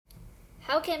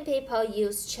How can people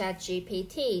use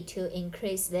ChatGPT to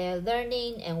increase their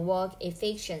learning and work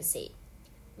efficiency?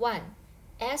 1.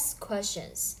 Ask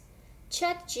questions.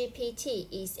 ChatGPT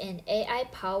is an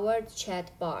AI-powered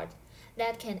chatbot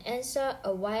that can answer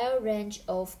a wide range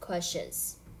of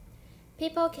questions.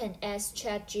 People can ask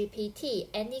ChatGPT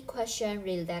any question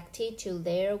related to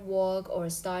their work or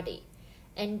study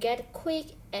and get quick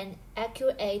and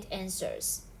accurate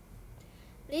answers.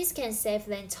 This can save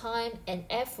them time and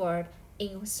effort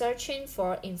in searching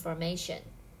for information.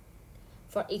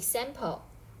 For example,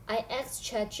 I asked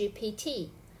ChatGPT,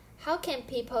 how can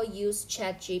people use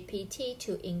ChatGPT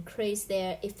to increase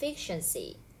their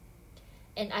efficiency?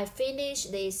 And I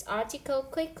finished this article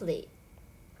quickly.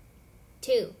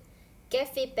 2.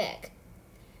 Get feedback.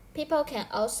 People can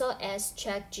also ask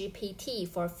ChatGPT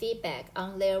for feedback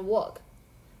on their work.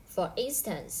 For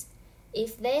instance,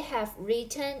 if they have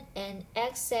written an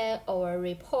Excel or a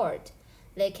report,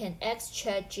 they can ask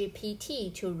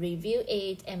ChatGPT to review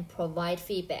it and provide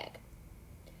feedback.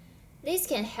 This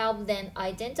can help them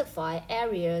identify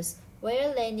areas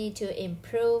where they need to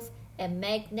improve and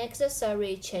make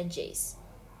necessary changes.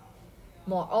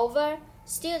 Moreover,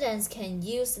 students can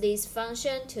use this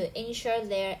function to ensure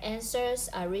their answers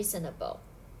are reasonable.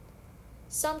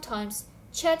 Sometimes,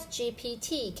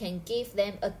 ChatGPT can give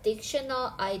them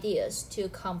additional ideas to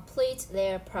complete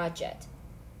their project.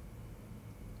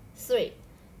 3.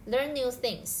 Learn new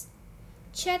things.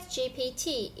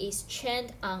 ChatGPT is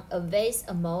trained on a vast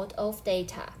amount of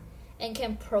data and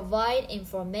can provide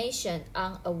information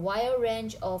on a wide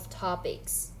range of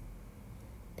topics.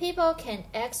 People can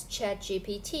ask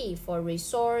ChatGPT for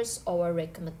resources or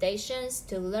recommendations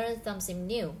to learn something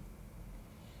new.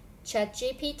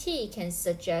 ChatGPT can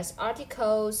suggest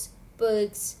articles,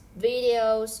 books,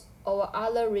 videos, or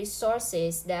other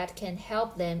resources that can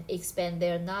help them expand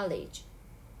their knowledge.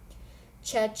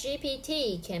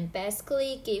 ChatGPT can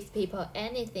basically give people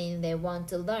anything they want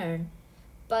to learn,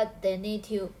 but they need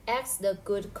to ask the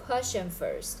good question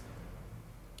first.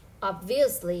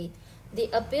 Obviously, the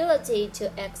ability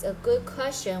to ask a good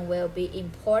question will be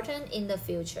important in the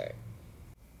future.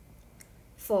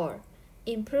 4.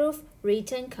 Improve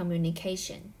written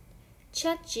communication.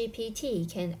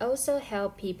 ChatGPT can also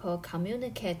help people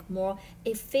communicate more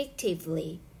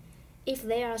effectively. If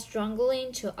they are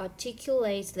struggling to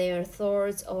articulate their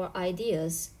thoughts or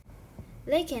ideas,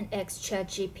 they can ask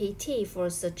ChatGPT for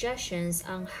suggestions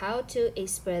on how to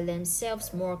express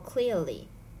themselves more clearly.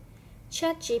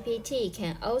 ChatGPT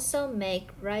can also make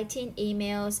writing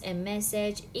emails and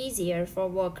messages easier for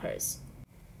workers.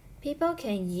 People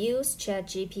can use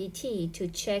ChatGPT to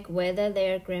check whether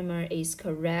their grammar is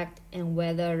correct and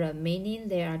whether the meaning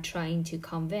they are trying to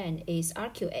convey is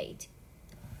accurate.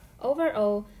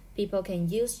 Overall, people can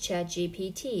use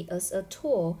ChatGPT as a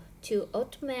tool to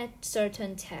automate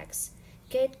certain tasks,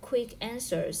 get quick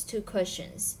answers to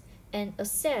questions, and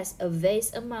access a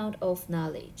vast amount of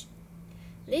knowledge.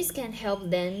 This can help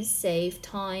them save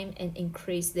time and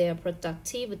increase their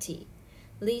productivity,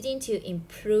 leading to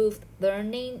improved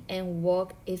learning and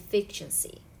work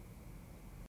efficiency.